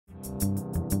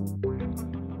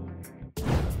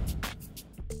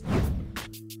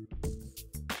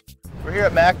We're here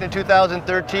at Macna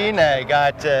 2013. I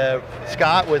got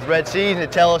Scott with Red Sea to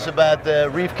tell us about the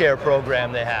Reef Care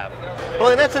program they have.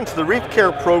 Well, in essence, the Reef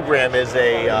Care program is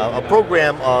a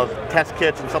program of test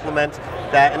kits and supplements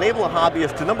that enable a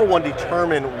hobbyist to, number one,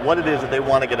 determine what it is that they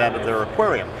want to get out of their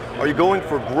aquarium. Are you going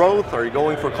for growth? Are you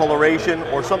going for coloration?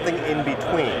 Or something in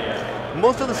between?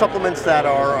 Most of the supplements that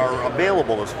are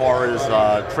available as far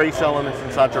as trace elements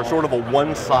and such are sort of a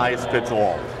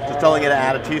one-size-fits-all. Just telling you to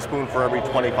add a teaspoon for every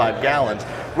 25 gallons.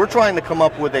 We're trying to come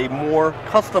up with a more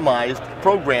customized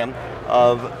program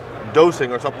of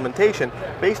dosing or supplementation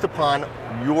based upon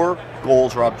your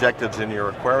goals or objectives in your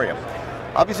aquarium.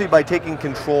 Obviously, by taking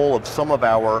control of some of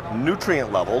our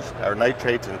nutrient levels, our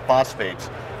nitrates and phosphates,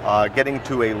 getting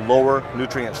to a lower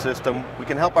nutrient system, we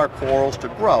can help our corals to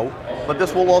grow, but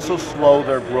this will also slow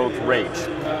their growth rates.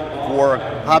 For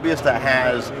a hobbyist that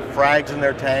has frags in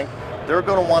their tank, they're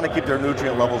going to want to keep their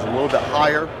nutrient levels a little bit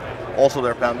higher, also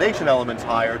their foundation elements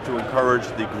higher to encourage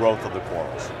the growth of the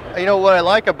corals. You know, what I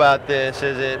like about this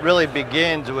is it really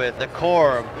begins with the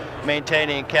core,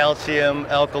 maintaining calcium,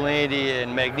 alkalinity,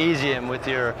 and magnesium with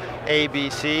your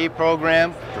ABC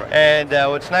program. Right. And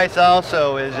what's nice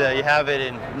also is you have it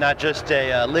in not just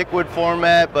a liquid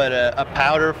format, but a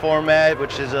powder format,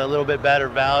 which is a little bit better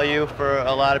value for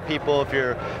a lot of people if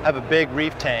you have a big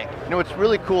reef tank. You know, what's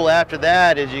really cool after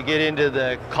that is you get into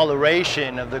the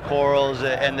coloration of the corals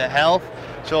and the health.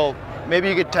 So maybe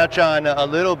you could touch on a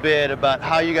little bit about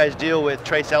how you guys deal with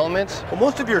trace elements. Well,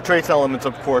 most of your trace elements,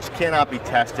 of course, cannot be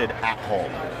tested at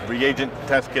home. Reagent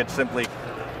test kits simply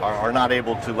are not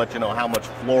able to let you know how much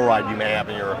fluoride you may have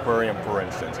in your aquarium, for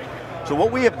instance. So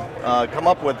what we have come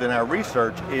up with in our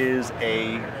research is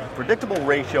a predictable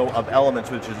ratio of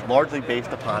elements which is largely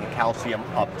based upon calcium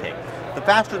uptake. The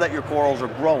faster that your corals are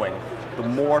growing, the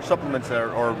more supplements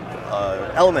or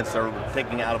elements are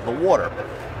taking out of the water.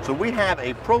 So we have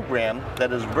a program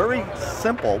that is very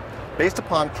simple based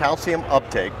upon calcium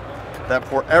uptake, that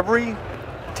for every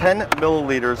 10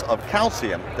 milliliters of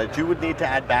calcium that you would need to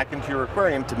add back into your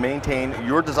aquarium to maintain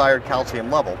your desired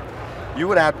calcium level, you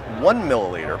would add 1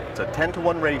 milliliter, it's a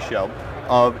 10-to-1 ratio,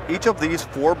 of each of these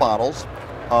 4 bottles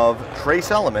of trace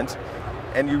elements,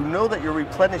 and you know that you're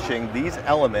replenishing these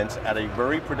elements at a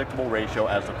very predictable ratio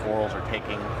as the corals are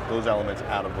taking those elements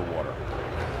out of the water.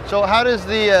 So how does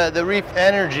the Reef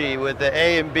Energy with the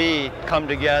A and B come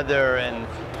together and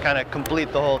kind of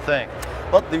complete the whole thing?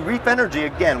 Well, the Reef Energy,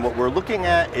 again, what we're looking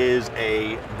at is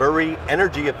a very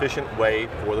energy efficient way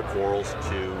for the corals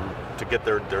to get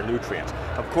their nutrients.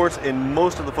 Of course, in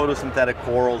most of the photosynthetic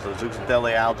corals, the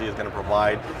zooxanthellae algae is going to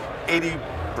provide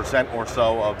 80% or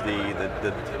so of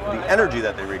the energy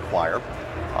that they require.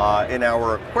 In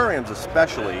our aquariums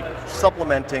especially,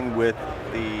 supplementing with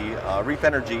the Reef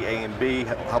Energy A and B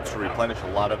helps to replenish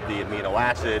a lot of the amino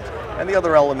acids and the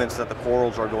other elements that the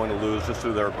corals are going to lose just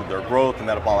through their growth and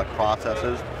metabolic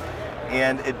processes.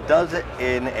 And it does it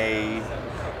in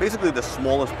basically the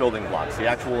smallest building blocks, the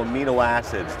actual amino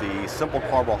acids, the simple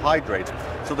carbohydrates.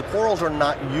 So the corals are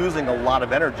not using a lot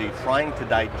of energy trying to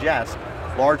digest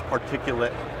large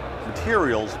particulate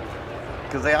materials,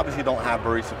 because they obviously don't have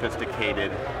very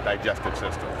sophisticated digestive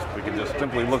systems. We can just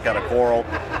simply look at a coral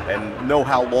and know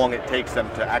how long it takes them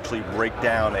to actually break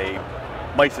down a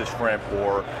mysis shrimp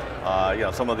or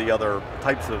some of the other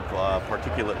types of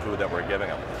particulate food that we're giving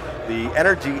them. The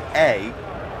Energy A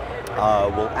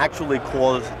will actually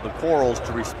cause the corals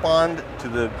to respond to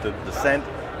the scent.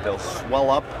 They'll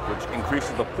swell up, which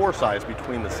increases the pore size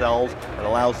between the cells and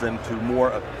allows them to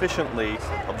more efficiently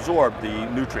absorb the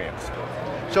nutrients.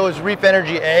 So is Reef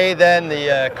Energy A then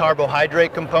the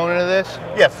carbohydrate component of this?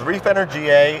 Yes, the Reef Energy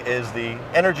A is the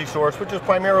energy source, which is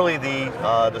primarily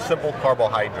the simple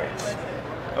carbohydrates.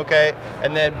 Okay,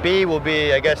 and then B will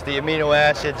be, I guess, the amino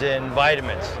acids and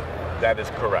vitamins. That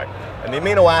is correct. And the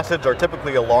amino acids are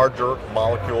typically a larger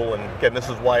molecule, and again, this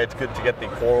is why it's good to get the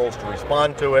corals to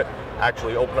respond to it,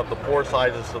 actually open up the pore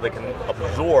sizes so they can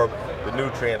absorb the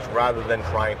nutrients rather than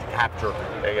trying to capture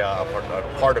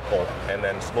a particle and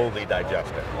then slowly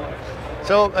digest it.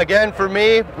 So again, for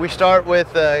me, we start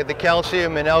with the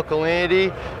calcium and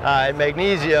alkalinity and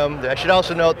magnesium. I should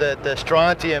also note that the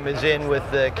strontium is in with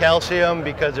the calcium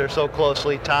because they're so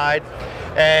closely tied.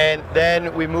 And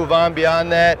then we move on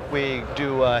beyond that. We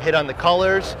do hit on the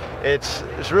colors.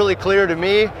 It's really clear to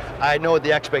me. I know what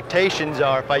the expectations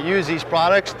are. If I use these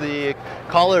products, the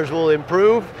colors will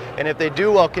improve. And if they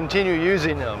do, I'll continue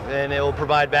using them. And it will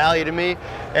provide value to me.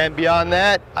 And beyond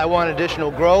that, I want additional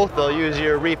growth. I'll use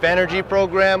your Reef Energy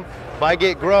program. If I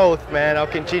get growth, man, I'll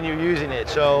continue using it.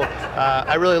 So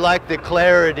I really like the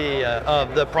clarity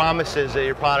of the promises that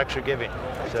your products are giving.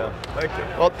 So, thank you.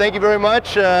 Well, thank you very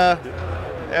much.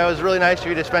 It was really nice of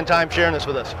you to spend time sharing this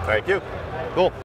with us. Thank you. Cool.